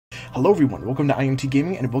Hello everyone, welcome to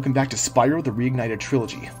I.M.TGaming and welcome back to Spyro the Reignited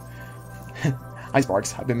Trilogy. Hi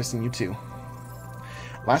Sparx, I've been missing you too.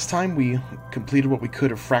 Last time we completed what we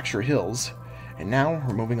could of Fracture Hills, and now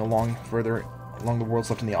we're moving along further along the worlds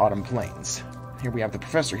left in the Autumn Plains. Here we have the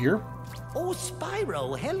Professor here. Oh,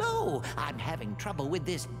 Spyro, hello! I'm having trouble with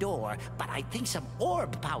this door, but I think some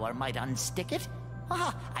orb power might unstick it.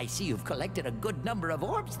 Ah, I see you've collected a good number of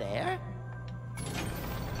orbs there.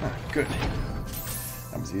 Ah, good.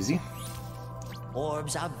 That was easy.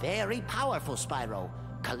 Orbs are very powerful, Spyro.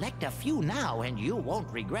 Collect a few now and you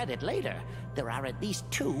won't regret it later. There are at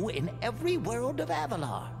least 2 in every world of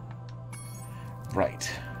Avalar. Right.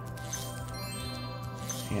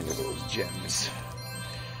 Hand over those gems.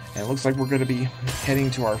 And it looks like we're going to be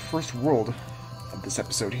heading to our first world of this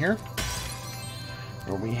episode here,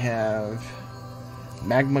 where we have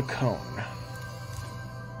Magma Cone.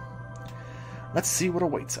 Let's see what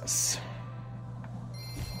awaits us.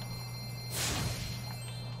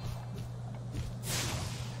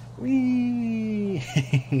 Whee!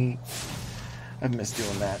 I've missed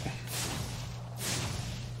doing that.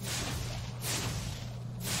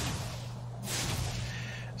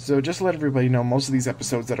 So just to let everybody know, most of these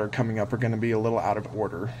episodes that are coming up are going to be a little out of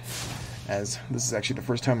order, as this is actually the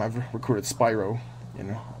first time I've recorded Spyro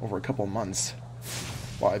in over a couple months,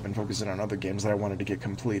 while I've been focusing on other games that I wanted to get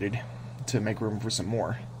completed to make room for some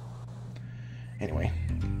more. Anyway.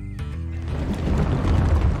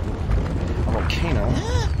 A volcano.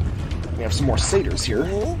 We have some more satyrs here.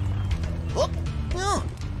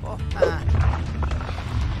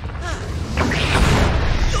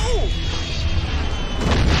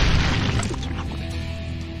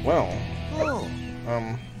 Well,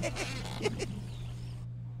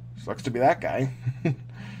 sucks to be that guy.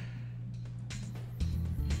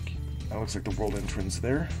 That looks like the world entrance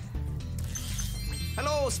there.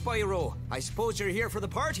 Hello, Spyro. I suppose you're here for the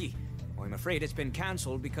party. I'm afraid it's been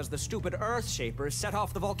cancelled because the stupid Earth Shapers set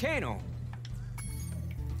off the volcano.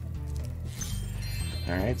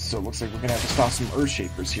 Alright, so it looks like we're gonna have to stop some Earth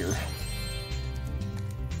Shapers here.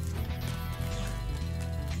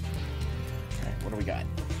 Alright, what do we got?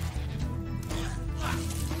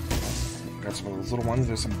 Got some of those little ones,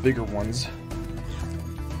 there's some bigger ones.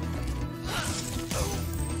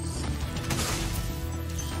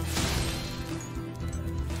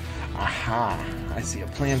 Aha! I see a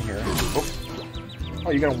plan here.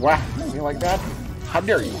 Oh, you're gonna whack me like that? How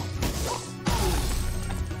dare you?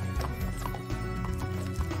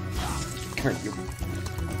 Come here, you.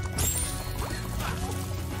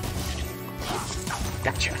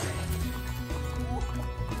 Gotcha.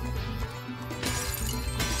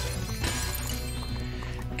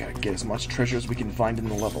 Gotta get as much treasure as we can find in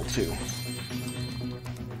the level, too.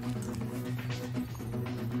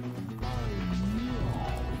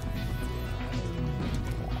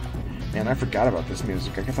 Man, I forgot about this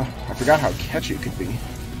music. I forgot how catchy it could be.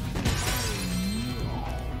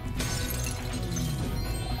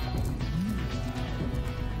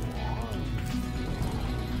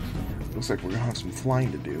 Looks like we're gonna have some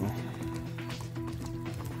flying to do.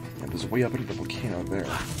 And there's way up into the volcano there.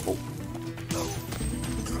 Oh.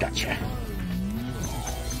 Gotcha.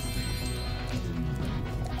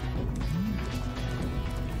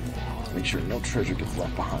 Let's make sure no treasure gets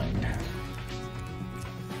left behind.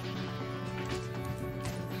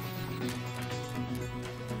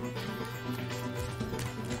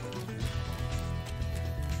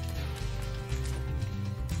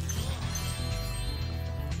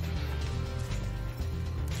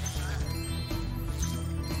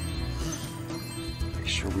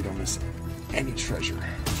 Sure we don't miss any treasure.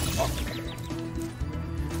 Oh.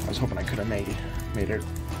 I was hoping I could have made it.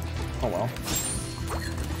 Oh well.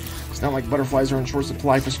 It's not like butterflies are in short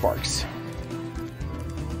supply for Sparx.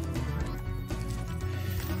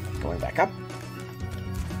 Going back up.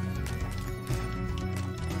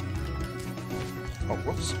 Oh,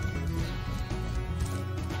 whoops.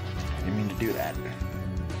 I didn't mean to do that.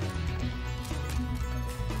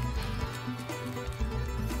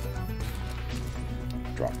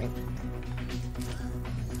 Drop me.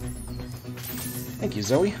 Thank you,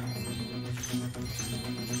 Zoe.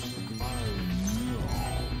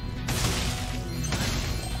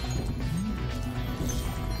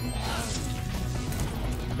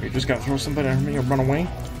 Are you just gonna throw something at me and run away?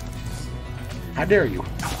 How dare you?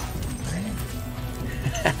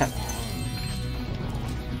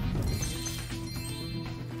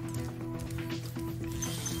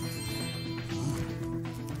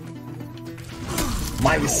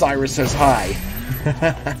 Mighty Cyrus says hi.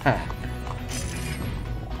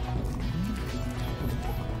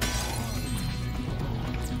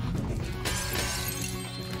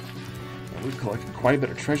 We've collected quite a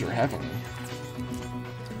bit of treasure, haven't we?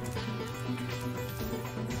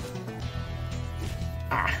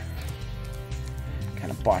 Ah!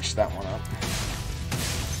 Kind of botched that one up.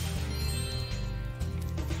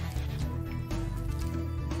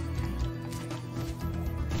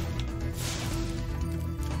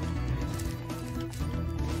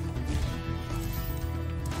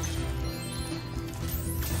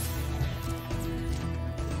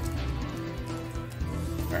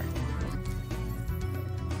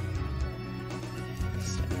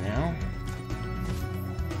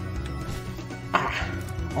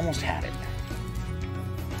 Almost had it.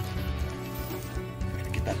 Gotta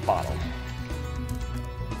get that bottle.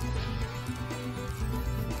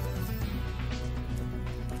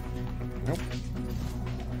 Nope.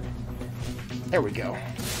 There we go.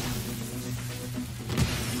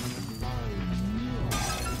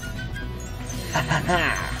 Ha ha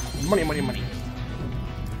ha! Money, money, money.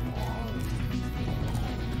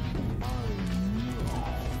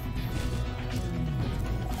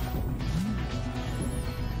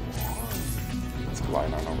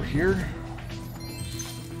 Line on over here.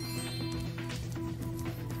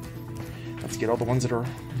 Let's get all the ones that are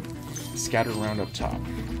scattered around up top.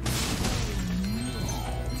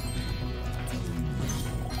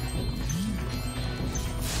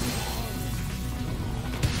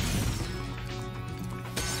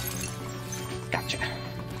 Gotcha.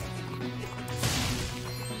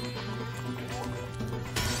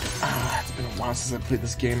 Ah, it's been a while since I played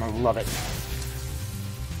this game. I love it.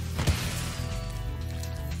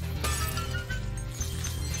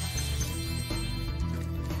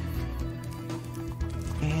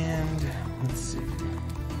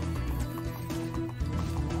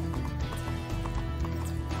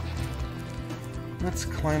 Let's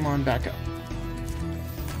climb on back up.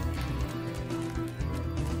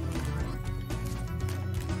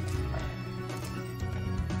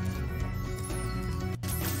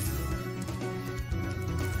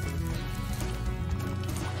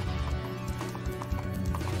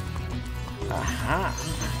 Aha!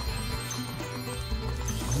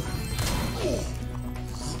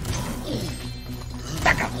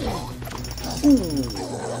 Back up! Ooh!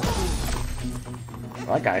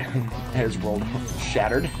 That guy had his world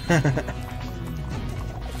shattered. Yeah,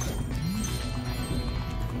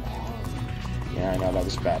 I know, that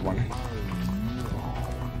was a bad one.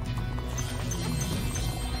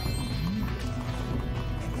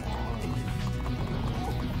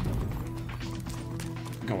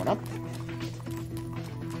 Going up.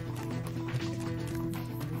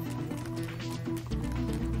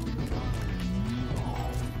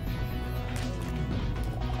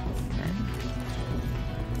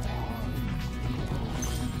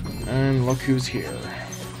 And look who's here.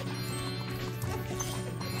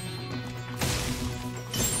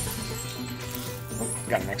 Oh,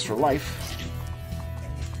 got an extra life.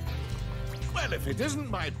 Well, if it isn't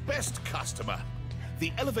my best customer.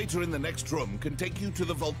 The elevator in the next room can take you to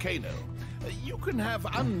the volcano. You can have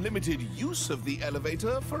unlimited use of the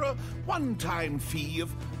elevator for a one-time fee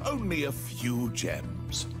of only a few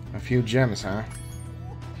gems. A few gems, huh?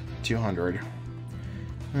 200.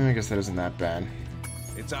 I guess that isn't that bad.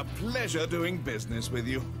 It's a pleasure doing business with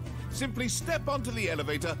you. Simply step onto the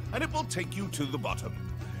elevator and it will take you to the bottom.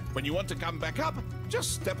 When you want to come back up,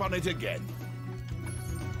 just step on it again.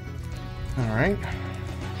 Alright.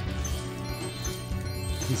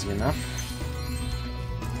 Easy enough.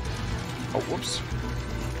 Oh, whoops.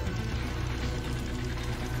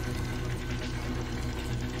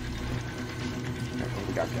 What do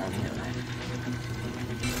we got down here?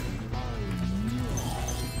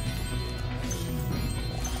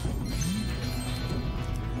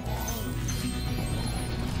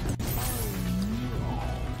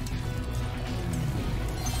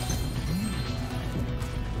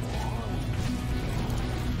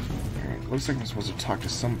 Looks like I'm supposed to talk to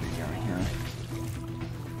somebody down here.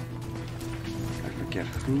 I forget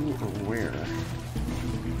who or where.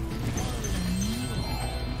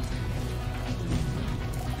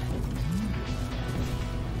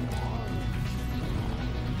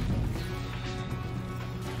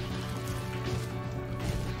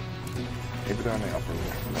 Maybe they're on the upper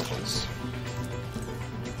levels.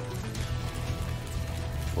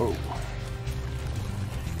 Whoa.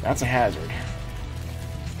 That's a hazard.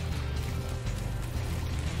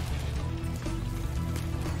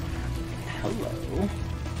 Hello.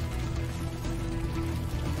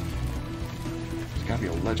 There's gotta be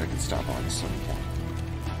a ledge I can stop on at some point.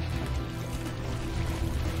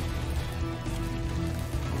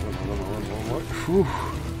 Whew.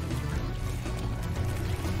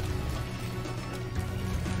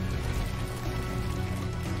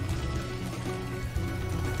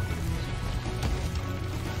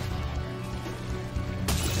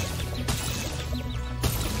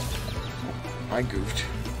 I goofed.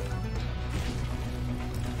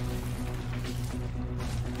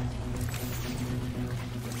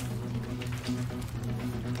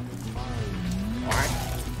 Alright.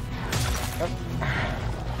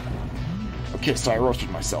 Okay, so I roasted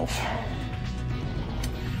myself.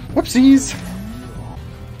 Whoopsies!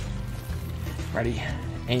 Ready,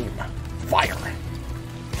 aim, fire!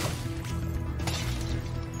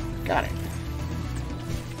 Got it.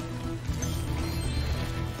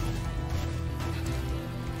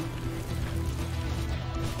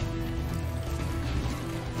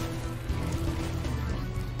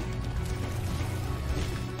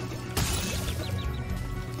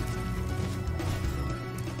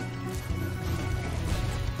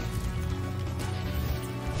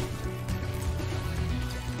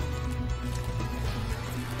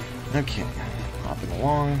 Okay, hopping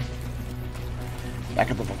along. Back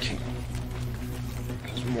at the volcano.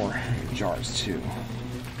 There's more jars too.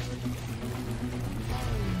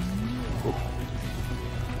 Oop.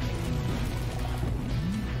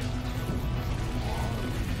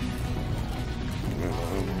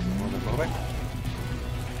 Move it.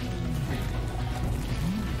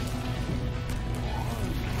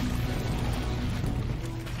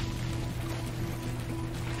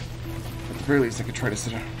 At the very least, I could try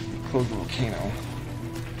to close the volcano.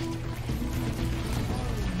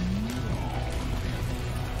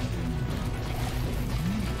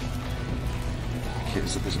 Okay,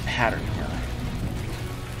 so there's a pattern here.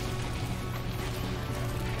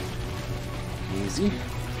 Easy.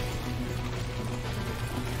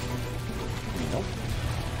 Nope.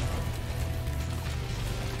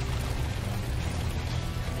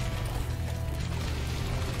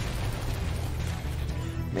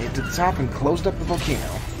 Made it to the top and closed up the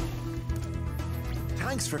volcano.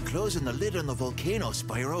 Thanks for closing the lid on the volcano,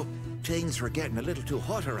 Spyro. Things were getting a little too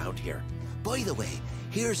hot around here. By the way,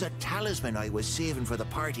 here's a talisman I was saving for the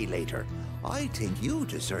party later. I think you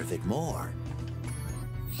deserve it more.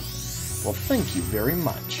 Well, thank you very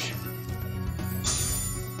much.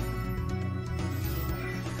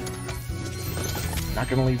 Not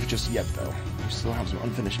gonna leave just yet, though. We still have some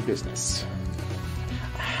unfinished business.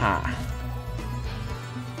 Aha.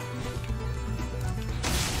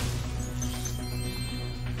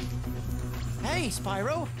 Hey,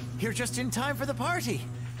 Spyro! You're just in time for the party!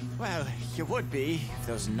 Well, you would be if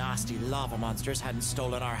those nasty lava monsters hadn't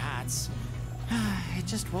stolen our hats. It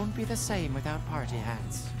just won't be the same without party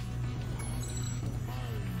hats.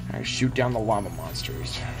 I shoot down the lava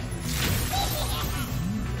monsters.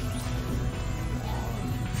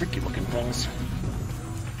 Freaky looking things.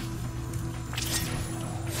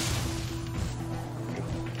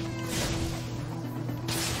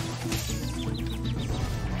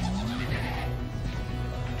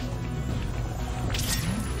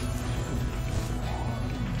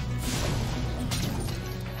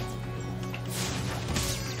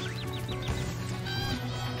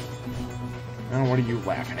 Now, what are you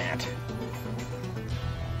laughing at?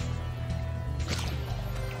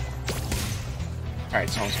 Alright,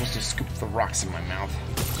 so I'm supposed to scoop the rocks in my mouth.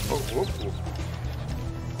 Oh, oh, oh.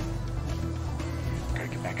 Gotta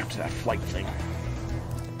get back up to that flight thing.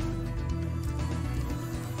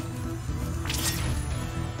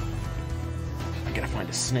 I gotta find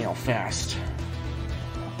a snail fast.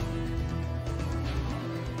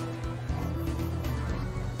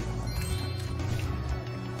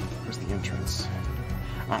 Where's the entrance?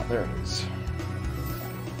 Ah, there it is.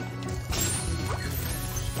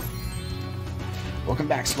 Welcome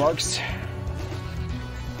back, Sparx.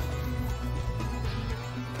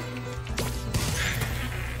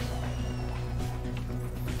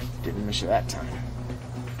 Didn't miss you that time.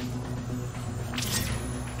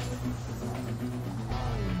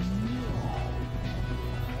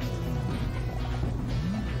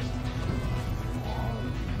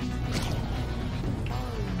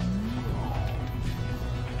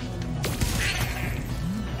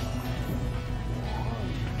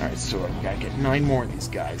 Alright, so we gotta get 9 more of these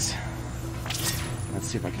guys. Let's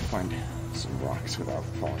see if I can find some rocks without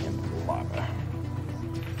falling into the lava.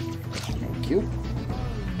 Thank you.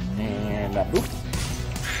 And boop.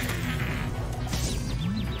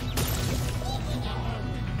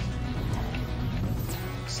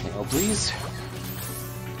 Snail, please.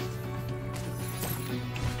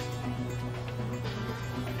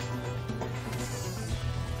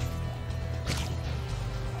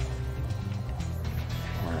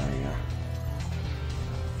 Where are you?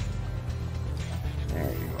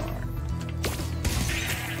 There you are.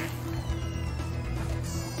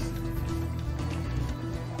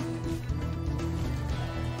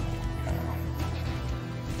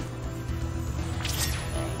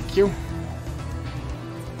 Thank you.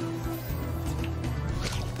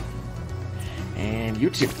 You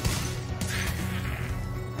too.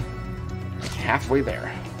 Halfway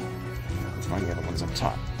there. Let's find the other ones up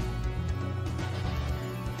top.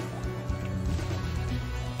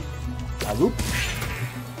 A loop.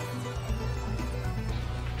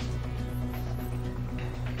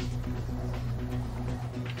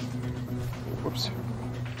 Whoops.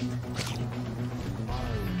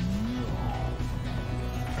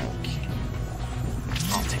 Okay.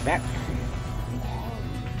 I'll take that.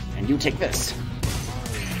 And you take this.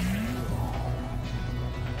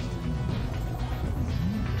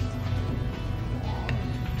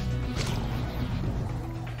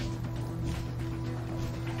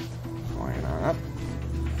 Going on up.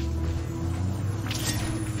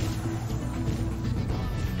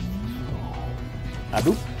 A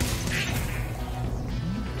boop.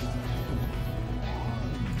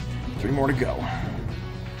 3 more to go.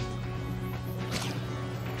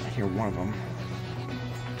 I hear one of them.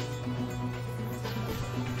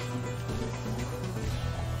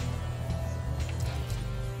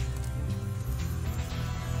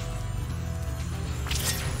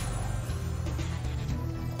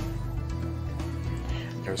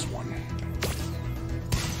 There's one.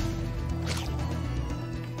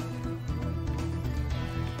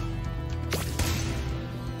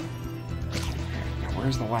 Now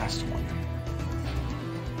where's the last one?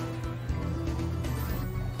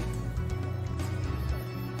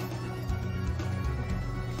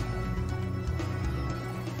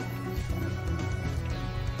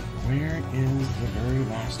 Where is the very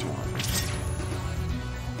last one?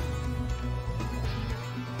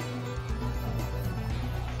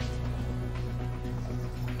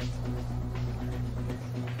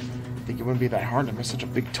 I think it wouldn't be that hard to miss such a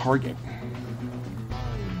big target.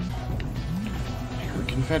 I heard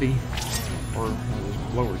confetti. Or those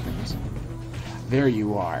blower things. There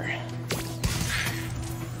you are.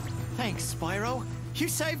 Thanks, Spyro. You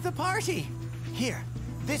saved the party. Here,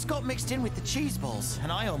 this got mixed in with the cheese balls,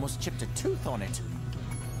 and I almost chipped a tooth on it.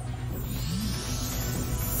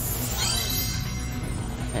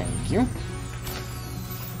 Thank you.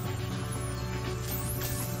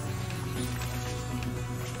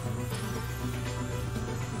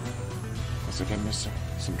 Looks like I missed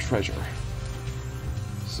some treasure.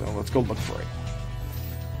 So let's go look for it.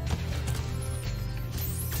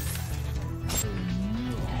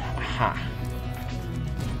 Aha.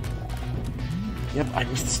 Yep, I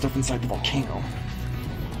missed the stuff inside the volcano.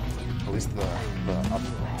 At least the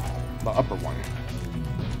upper one.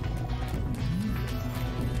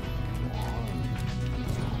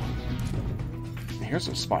 Here's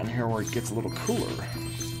a spot in here where it gets a little cooler.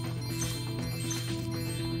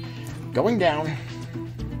 Going down.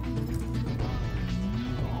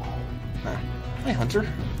 Hi, Hunter.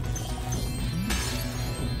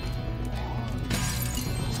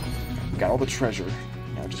 Got all the treasure.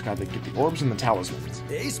 Now I just gotta get the orbs and the talismans.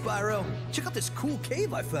 Hey, Spyro. Check out this cool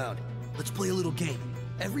cave I found. Let's play a little game.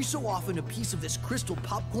 Every so often, a piece of this crystal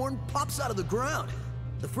popcorn pops out of the ground.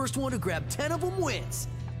 The first one to grab 10 of them wins.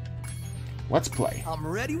 Let's play. I'm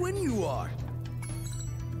ready when you are.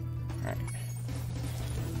 Alright.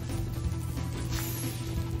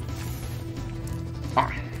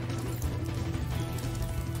 Ah.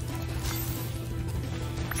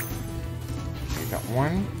 We got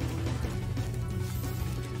one.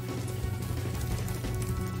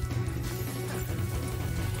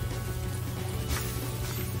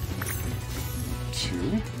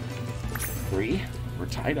 Two. 3. We're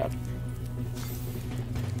tied up.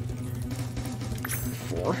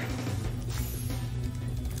 4.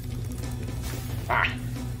 Ah.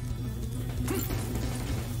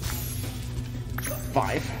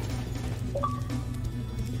 5.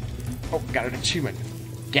 Oh, got an achievement.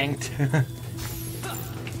 Ganked.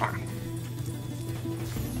 Ah.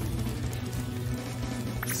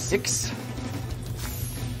 6.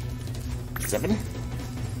 7.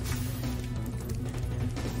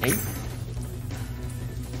 8.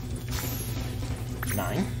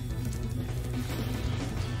 9.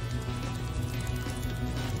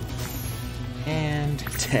 And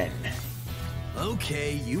 10.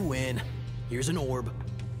 Okay, you win. Here's an orb.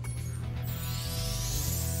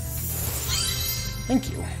 Thank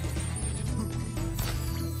you.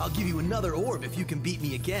 I'll give you another orb if you can beat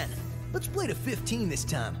me again. Let's play to 15 this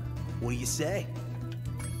time. What do you say?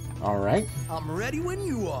 All right. I'm ready when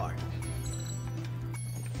you are.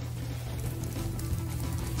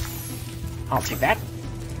 I'll take that.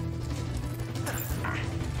 Ah.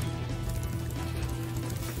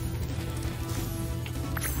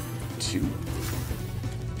 2.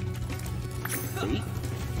 3.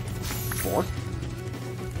 4. 5.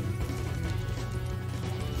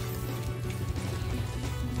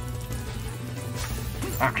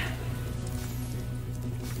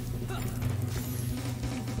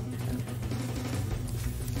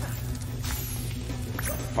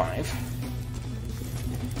 5,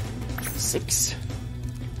 6,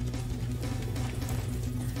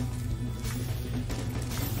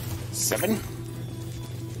 7,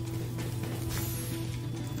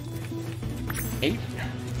 8,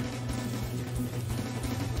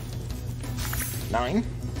 9,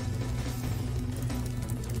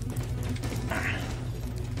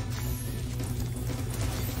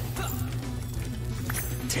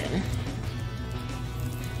 10,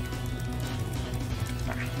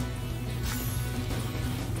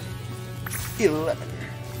 11,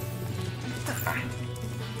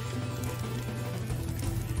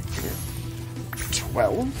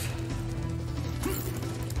 12,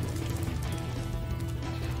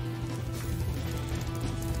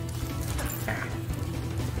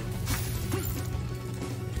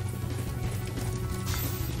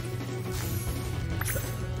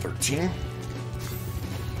 13,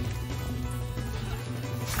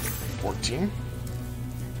 14,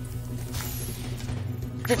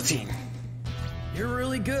 15. You're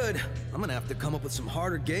really good. I'm gonna have to come up with some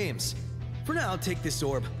harder games. For now, I'll take this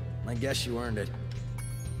orb. I guess you earned it.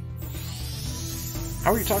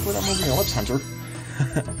 How are you talking without moving your lips, Hunter?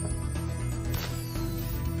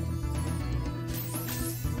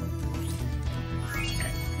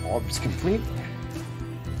 Orb's complete.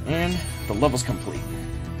 And the level's complete.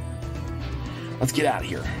 Let's get out of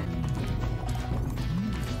here.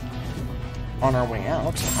 On our way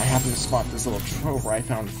out, I happened to spot this little trove where I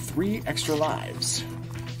found 3 extra lives.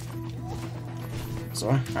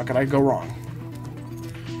 So, how could I go wrong?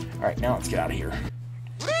 Alright, now let's get out of here.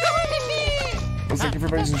 Looks like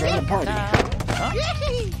everybody's enjoying the party.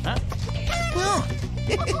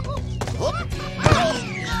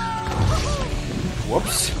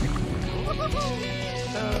 Whoops.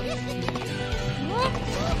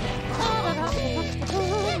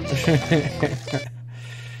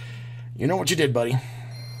 You know what you did, buddy.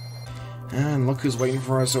 And look who's waiting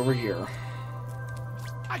for us over here.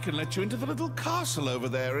 I can let you into the little castle over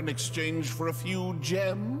there in exchange for a few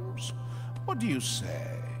gems. What do you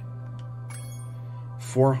say?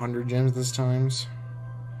 400 gems this time.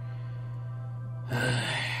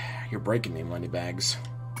 You're breaking me, Moneybags.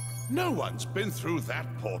 No one's been through that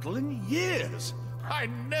portal in years. I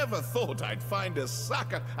never thought I'd find a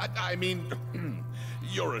sucker. I mean,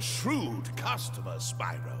 you're a shrewd customer,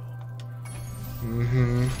 Spyro.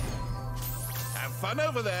 Mm-hmm. Have fun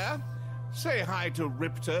over there. Say hi to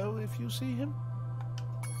Ripto if you see him.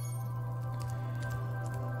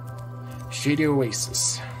 Shady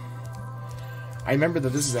Oasis. I remember that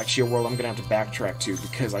this is actually a world I'm going to have to backtrack to,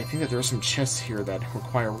 because I think that there are some chests here that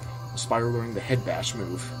require Spyro learning the head bash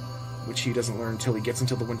move, which he doesn't learn until he gets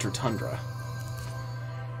into the Winter Tundra.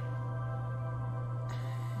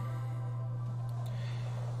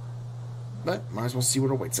 But, might as well see what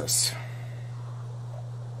awaits us.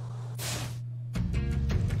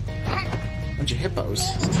 Bunch of hippos.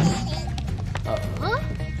 Uh-oh.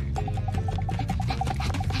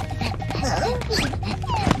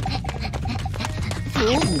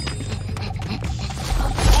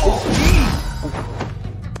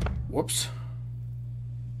 Whoops.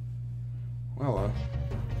 Well,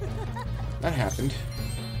 that happened.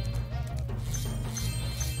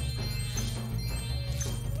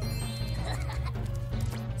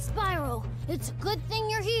 Spyro, it's a good thing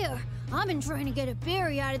you're here. I've been trying to get a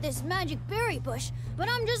berry out of this magic berry bush, but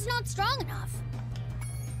I'm just not strong enough.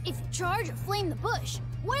 If you charge or flame the bush,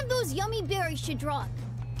 one of those yummy berries should drop.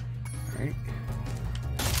 Alright.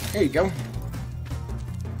 There you go.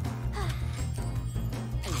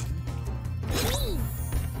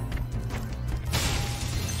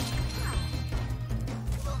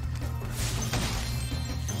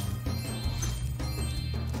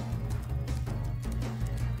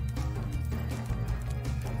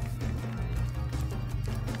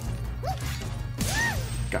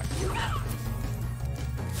 Got you.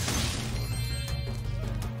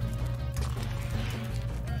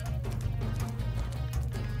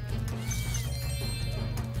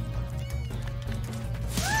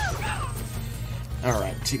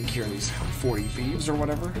 Alright, taking care of these 40 thieves or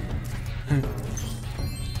whatever. I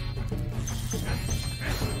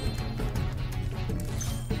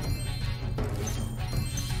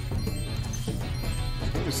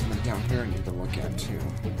think there's something down here I need to look at too.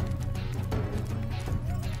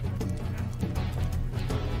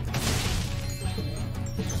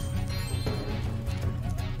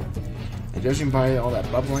 And judging by all that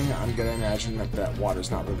bubbling, I'm gonna imagine that that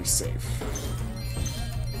water's not really safe.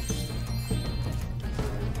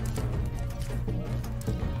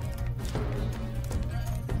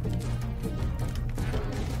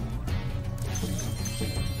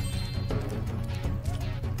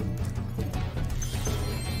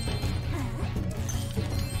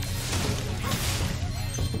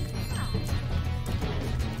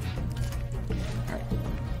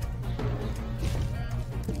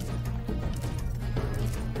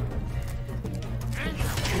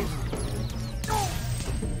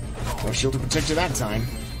 No shield to protect you that time.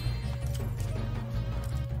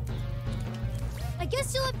 I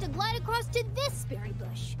guess you'll have to glide across to this berry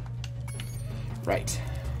bush. Right.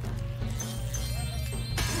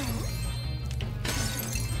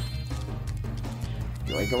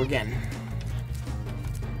 Here I go again.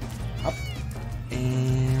 Up.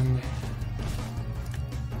 And...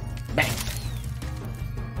 bang!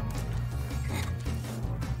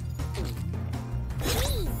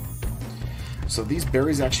 So these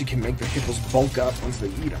berries actually can make the hippos bulk up once they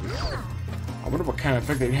eat them. I wonder what kind of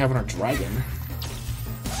effect they'd have on our dragon.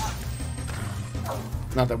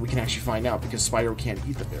 Not that we can actually find out, because Spyro can't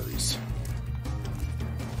eat the berries.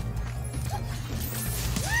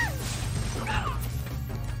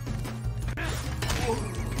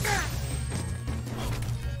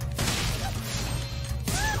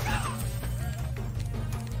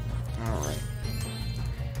 Alright.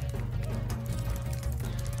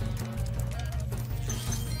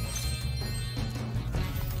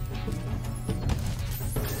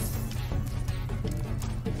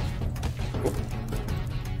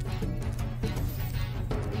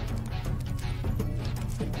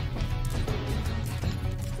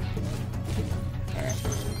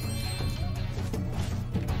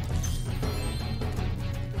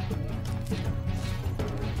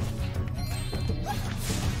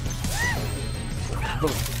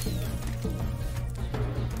 Boom.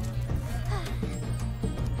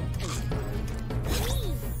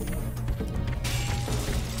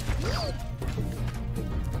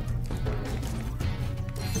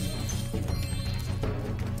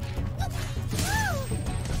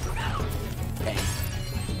 Bang.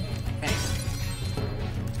 Bang.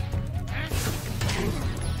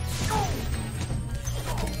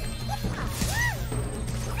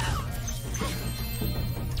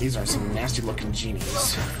 These are some nasty looking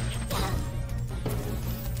genies.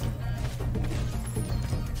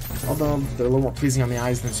 Although they're a little more pleasing on the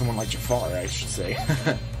eyes than someone like Jafar, I should say.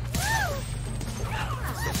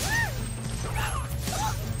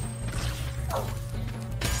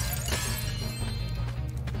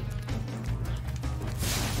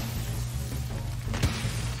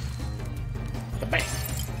 Bang!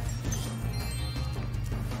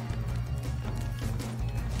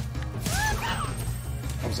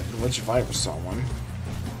 I was like, which if I ever saw one.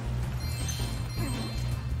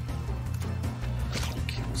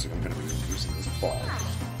 Okay, looks like I'm gonna be using this ball.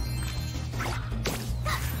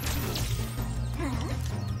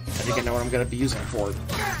 I think I know what I'm gonna be using it for.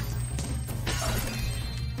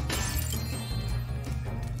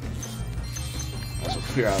 Also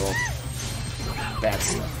clear out all bad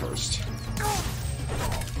stuff first.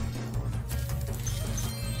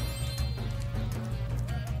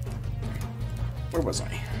 Where was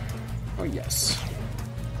I? Oh, yes.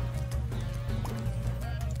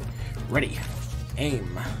 Ready.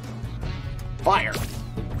 Aim. Fire!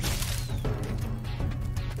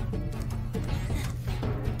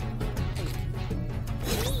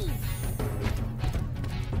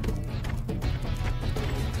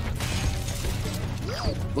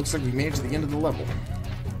 Looks like we made it to the end of the level.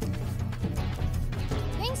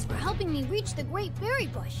 Thanks for helping me reach the Great Berry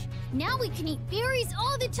Bush. Now we can eat berries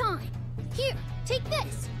all the time. Here, take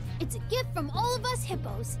this. It's a gift from all of us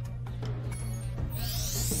hippos.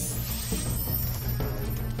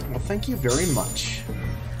 Well, thank you very much.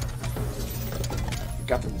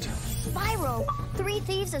 Got them. Spyro, 3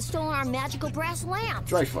 thieves have stolen our magical brass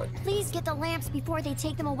lamps. Dryfoot. Please get the lamps before they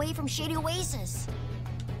take them away from Shady Oasis.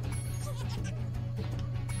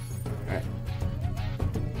 Alright.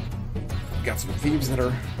 Got some thieves that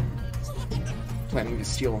are planning to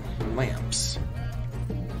steal lamps.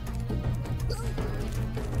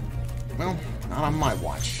 Well, not on my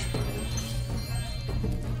watch.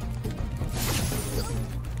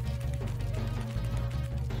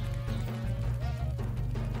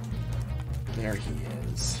 There he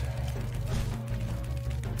is.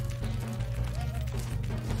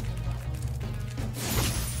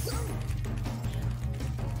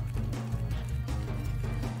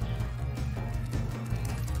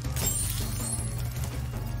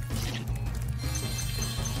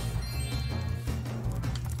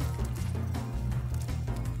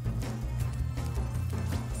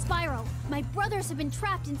 Spyro, my brothers have been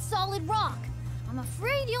trapped in solid rock. I'm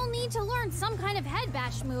afraid you'll need to learn some kind of head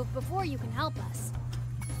bash move before you can help us.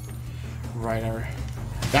 Right,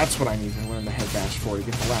 that's what I need to learn the head bash for to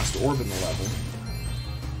get the last orb in the level.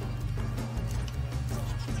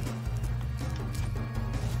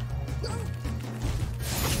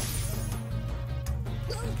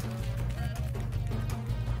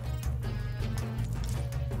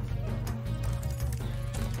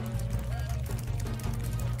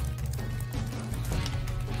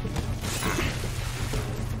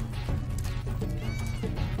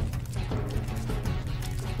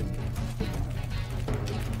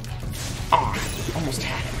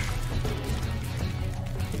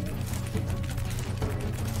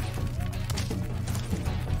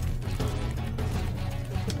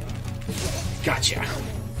 Gotcha.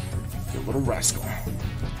 You little rascal.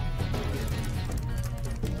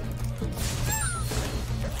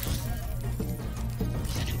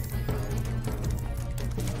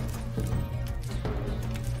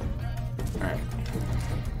 Alright.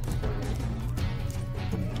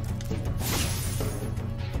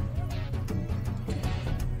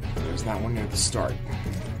 There's that one near the start.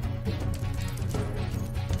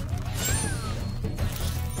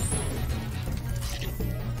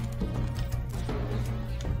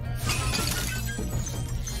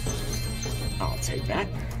 I'll take that.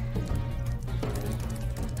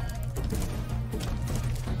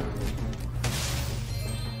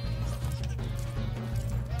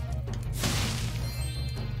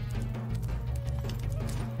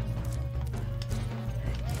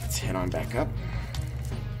 Let's head on back up.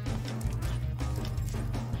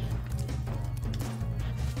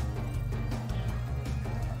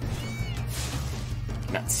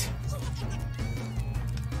 Nuts.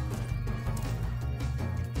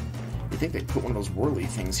 I think they put one of those whirly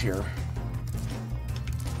things here.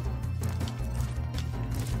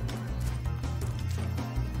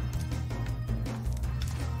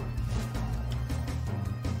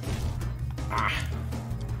 Ah.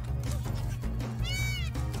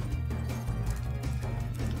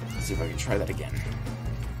 Let's see if I can try that again.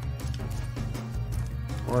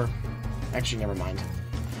 Or, actually, never mind.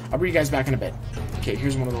 I'll bring you guys back in a bit. Okay,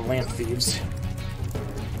 here's one of the lamp thieves.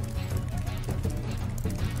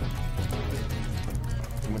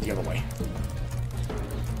 And went the other way.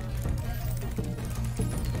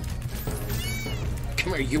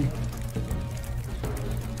 Come here, you.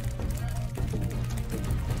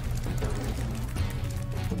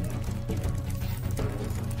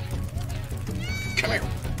 Come here.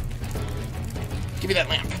 Give me that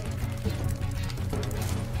lamp.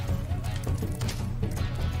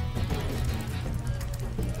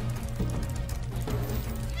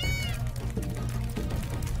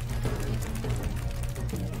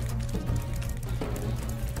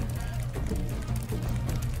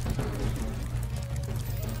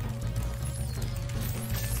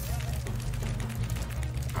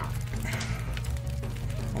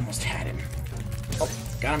 Almost had him. Oh,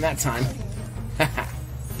 got him that time.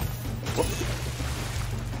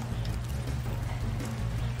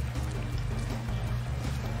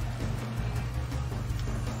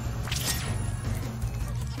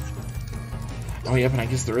 Oh, yep, and I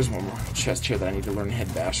guess there is one more chest here that I need to learn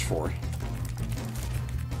head bash for.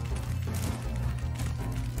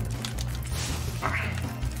 Ah.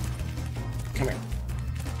 Come here.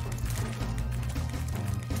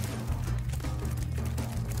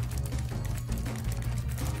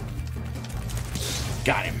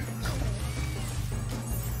 Got him.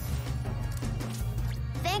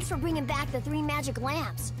 Thanks for bringing back the 3 magic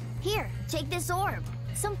lamps. Here, take this orb.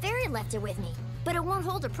 Some fairy left it with me, but it won't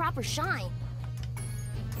hold a proper shine.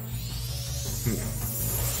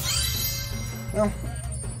 Well,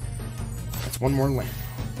 that's one more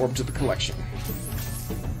orb to the collection.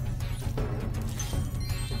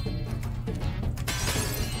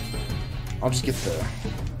 I'll just get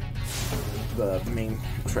the main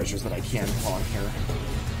treasures that I can while I'm here.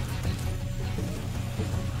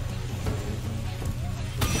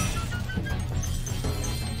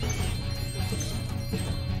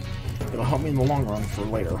 It'll help me in the long run for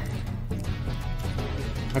later.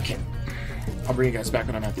 Okay. I'll bring you guys back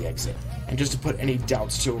when I'm at the exit. And just to put any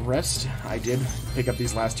doubts to rest, I did pick up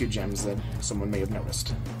these last 2 gems that someone may have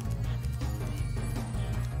noticed.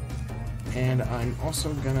 And I'm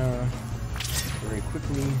also gonna very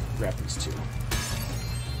quickly grab these 2.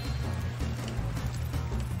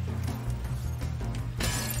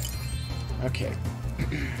 Okay.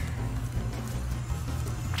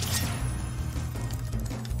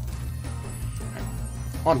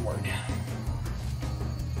 Onward.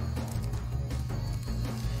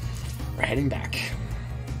 We're heading back.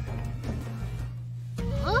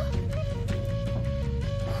 Huh?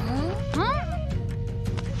 Huh?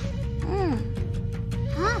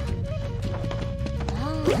 Huh?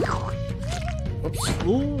 Huh? Oops.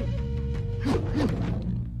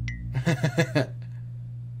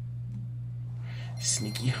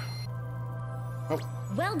 Sneaky. Oh.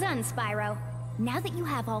 Well done, Spyro. Now that you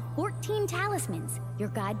have all 14 talismans, your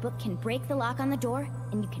guidebook can break the lock on the door,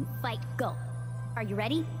 and you can fight Gulp. Are you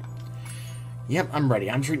ready? Yep, I'm ready.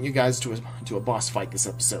 I'm treating you guys to a boss fight this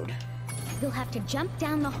episode. You'll have to jump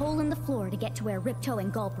down the hole in the floor to get to where Ripto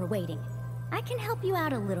and Gulp are waiting. I can help you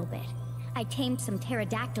out a little bit. I tamed some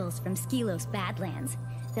pterodactyls from Skylos Badlands.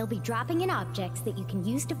 They'll be dropping in objects that you can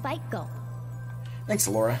use to fight Gulp. Thanks,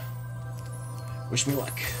 Laura. Wish me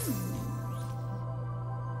luck.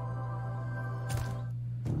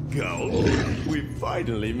 Gulp, we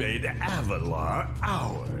finally made Avalar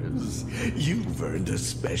ours. You've earned a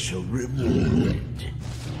special reward.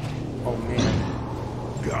 Oh,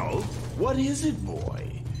 man. Gulp, what is it,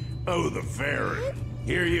 boy? Oh, the fairy.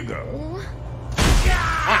 Here you go.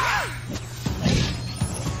 Ah.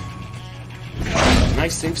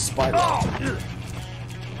 Nice save, Spyro.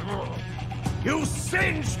 Oh. You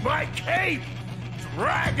singed my cape!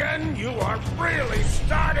 Dragon, you are really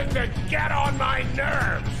starting to get on my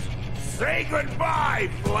nerves! Say goodbye,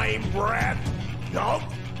 flame breath! Gulp!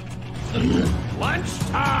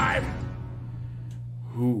 Lunchtime!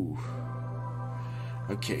 Ooh.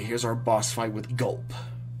 Okay, here's our boss fight with Gulp.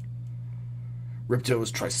 Ripto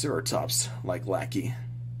is Triceratops, like Lackey.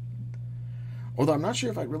 Although I'm not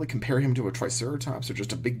sure if I'd really compare him to a Triceratops or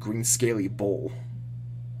just a big green scaly bull.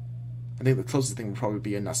 I think the closest thing would probably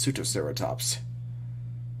be a Nasutoceratops.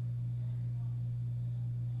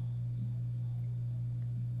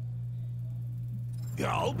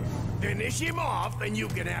 Gulp, finish him off and you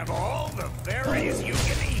can have all the berries you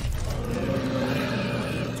can eat.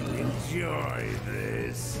 Enjoy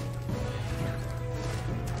this.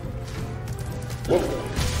 Whoa.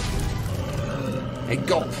 Hey,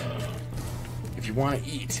 Gulp. If you want to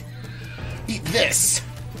eat this!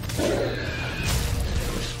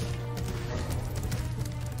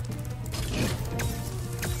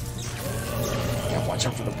 Yeah, watch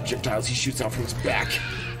out for the projectiles he shoots out from his back.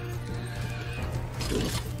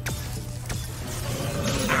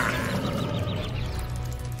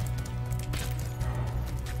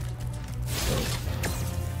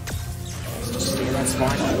 Just stay in that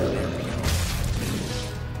spot.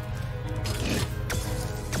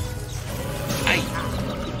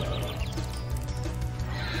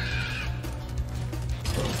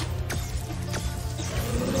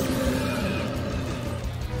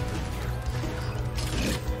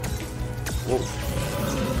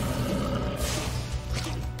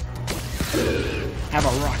 Have a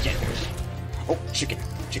rocket. Oh, chicken.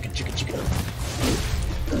 Chicken.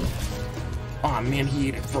 Aw, oh, man, he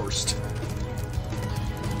ate it first.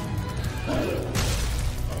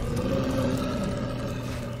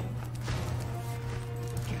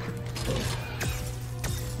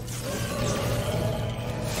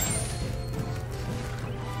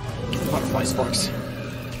 Butterfly Sparx.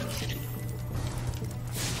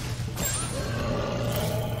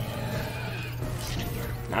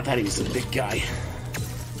 Not that he's a big guy.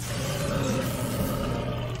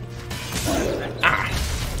 Ah!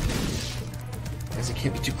 Guess I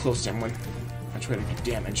can't be too close to him when I try to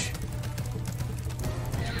do damage.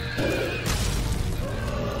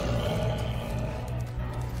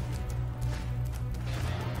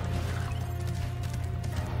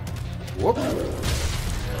 Whoop!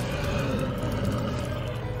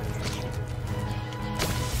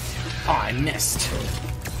 Ah, I missed.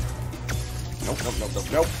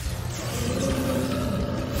 Nope.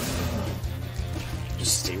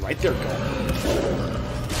 Just stay right there, Gulp.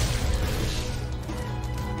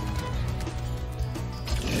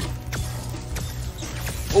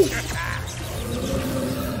 Oh!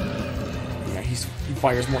 Yeah, he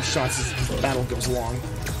fires more shots as the battle goes along.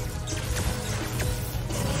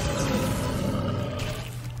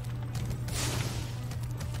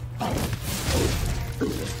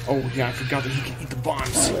 Oh, yeah, I forgot that he can eat the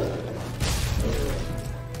bombs.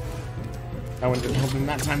 That one didn't help him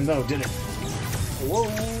that time, though, did it? Whoa,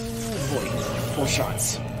 boy. 4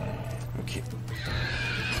 shots. Okay.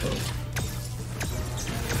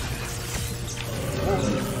 Oh,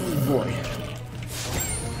 boy.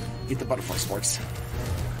 Eat the butterfly Sparx.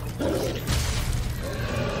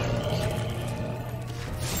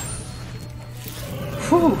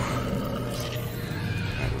 Whew.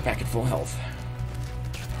 Alright, we're back at full health.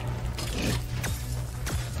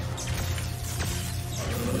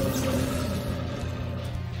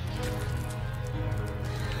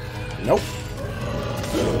 Nope.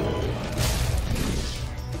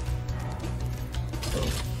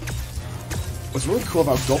 What's really cool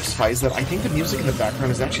about Gulp's fight is that I think the music in the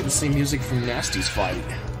background is actually the same music from Nasty's fight.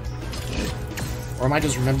 Or am I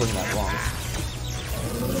just remembering that wrong?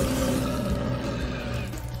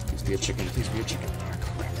 Please be a chicken, please be a chicken. Oh,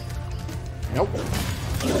 crap. Nope.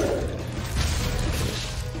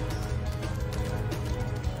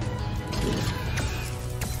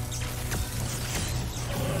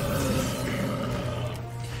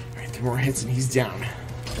 More hits and he's down.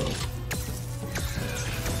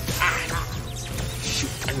 Ah! Shoot,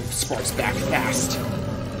 I move Sparx back fast.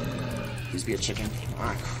 Please be a chicken.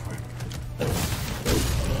 Ah, crap.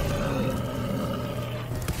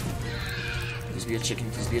 Please be a chicken,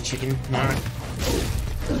 please be a chicken. Ah.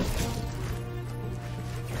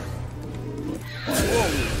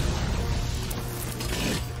 Whoa.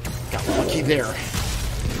 Hey there.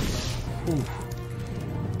 Ooh.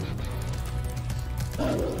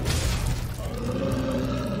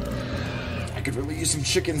 I could really use some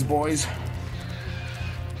chickens, boys.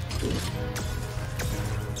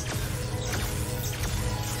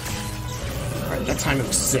 Alright, that time it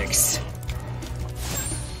was 6.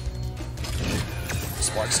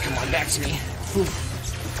 Sparx, come on back to me. Ooh.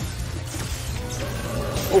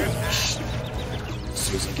 Oh, shit. As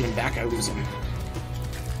soon as I get him back, I lose him.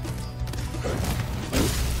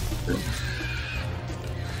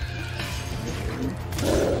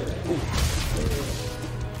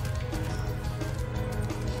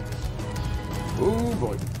 Oh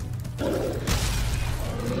boy.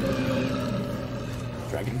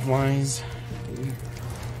 Dragonflies.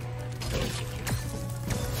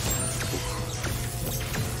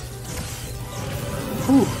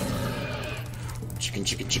 Whew. Chicken,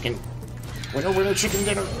 chicken, chicken. Winner, winner, chicken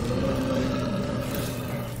dinner.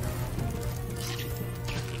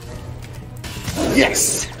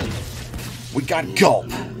 Yes! We got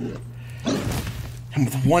Gulp. And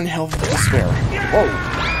with 1 health to spare. Whoa.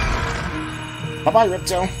 Bye-bye,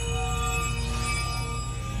 Ripto.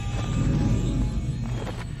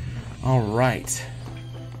 Alright.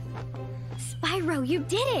 Spyro, you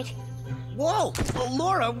did it! Whoa!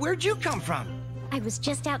 Laura, where'd you come from? I was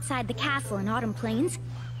just outside the castle in Autumn Plains.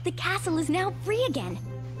 The castle is now free again.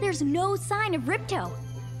 There's no sign of Ripto.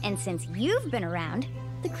 And since you've been around,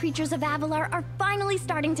 the creatures of Avalar are finally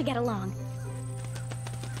starting to get along.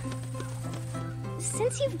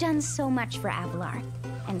 Since you've done so much for Avalar,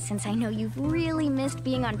 and since I know you've really missed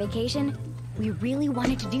being on vacation, we really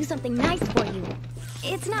wanted to do something nice for you.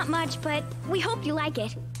 It's not much, but we hope you like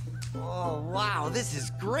it. Oh, wow, this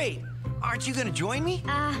is great. Aren't you gonna join me?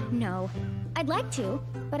 No. I'd like to,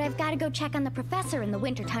 but I've got to go check on the professor in the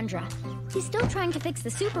winter tundra. He's still trying to fix the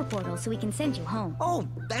super portal so we can send you home. Oh,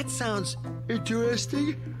 that sounds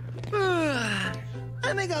interesting. I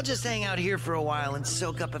think I'll just hang out here for a while and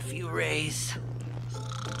soak up a few rays.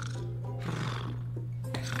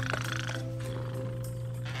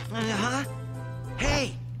 Uh-huh.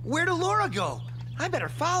 Hey, where'd Laura go? I better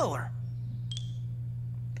follow her.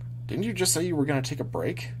 Didn't you just say you were going to take a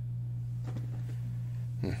break?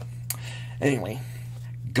 Anyway,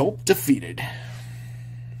 Gulp defeated.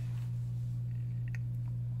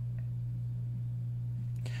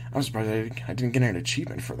 I'm surprised I didn't get an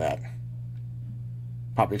achievement for that.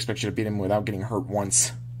 Probably expect you to beat him without getting hurt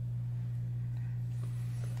once.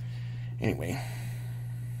 Anyway.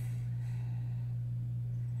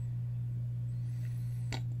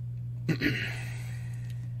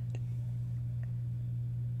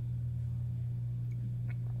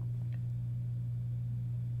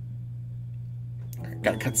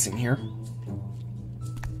 Got a cutscene here.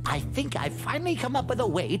 I think I've finally come up with a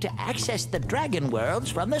way to access the Dragon Worlds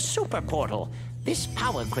from the Super Portal. This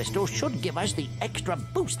power crystal should give us the extra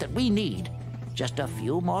boost that we need. Just a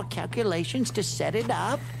few more calculations to set it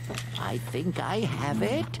up. I think I have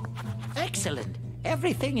it. Excellent.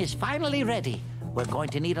 Everything is finally ready. We're going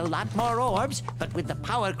to need a lot more orbs, but with the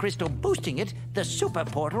power crystal boosting it, the Super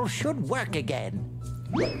Portal should work again.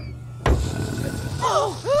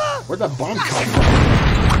 Where'd that bomb come from?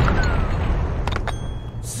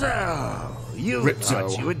 So, you Ripto.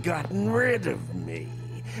 thought you had gotten rid of me.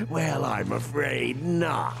 Well, I'm afraid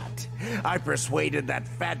not. I persuaded that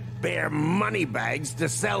fat bear Moneybags to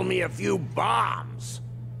sell me a few bombs.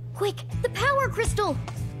 Quick, the power crystal!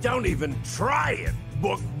 Don't even try it,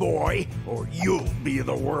 book boy, or you'll be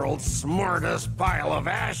the world's smartest pile of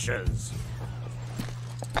ashes.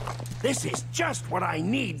 This is just what I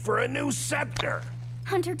need for a new scepter.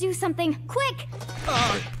 Hunter, do something, quick!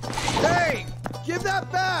 Hey! Give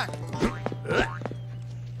that back!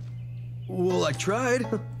 Well, I tried.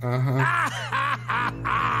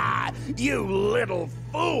 You little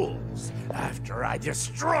fools! After I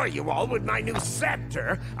destroy you all with my new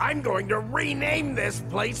scepter, I'm going to rename this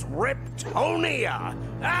place Riptonia!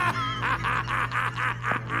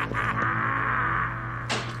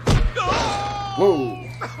 Whoa.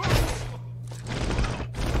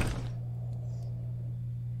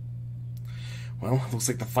 Well, looks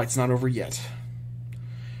like the fight's not over yet.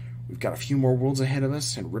 We've got a few more worlds ahead of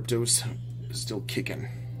us, and Ripto's still kicking.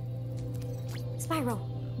 Spyro,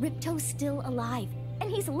 Ripto's still alive, and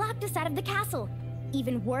he's locked us out of the castle.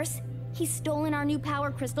 Even worse, he's stolen our new power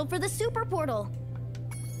crystal for the super portal.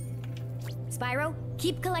 Spyro,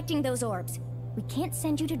 keep collecting those orbs. We can't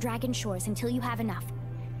send you to Dragon Shores until you have enough.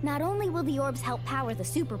 Not only will the orbs help power the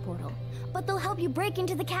super portal, but they'll help you break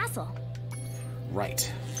into the castle.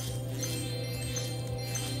 Right.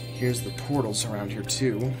 Here's the portals around here,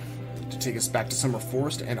 too, to take us back to Summer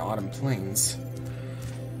Forest and Autumn Plains.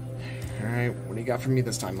 Alright, what do you got for me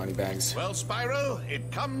this time, Moneybags? Well, Spyro,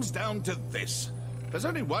 it comes down to this. There's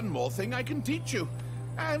only one more thing I can teach you.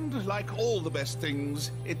 And like all the best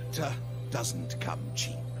things, it doesn't come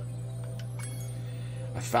cheap.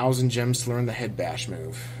 1,000 gems to learn the head bash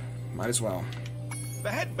move. Might as well.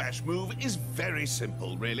 The head bash move is very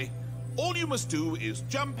simple, really. All you must do is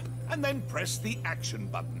jump and then press the action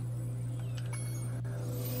button.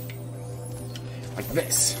 Like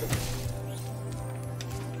this.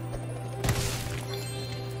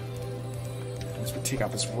 Once we take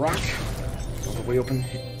out this rock, go the way open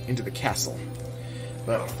into the castle.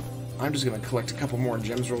 But I'm just going to collect a couple more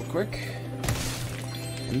gems real quick.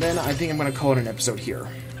 And then I think I'm going to call it an episode here.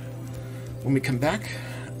 When we come back,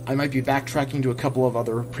 I might be backtracking to a couple of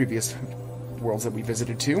other previous worlds that we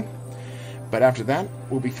visited too. But after that,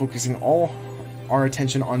 we'll be focusing all our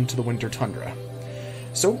attention onto the Winter Tundra.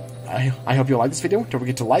 So, I hope you like this video. Don't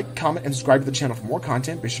forget to like, comment, and subscribe to the channel for more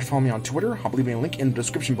content. Be sure to follow me on Twitter. I'll be leaving a link in the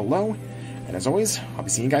description below. And as always, I'll be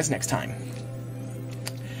seeing you guys next time.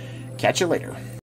 Catch you later.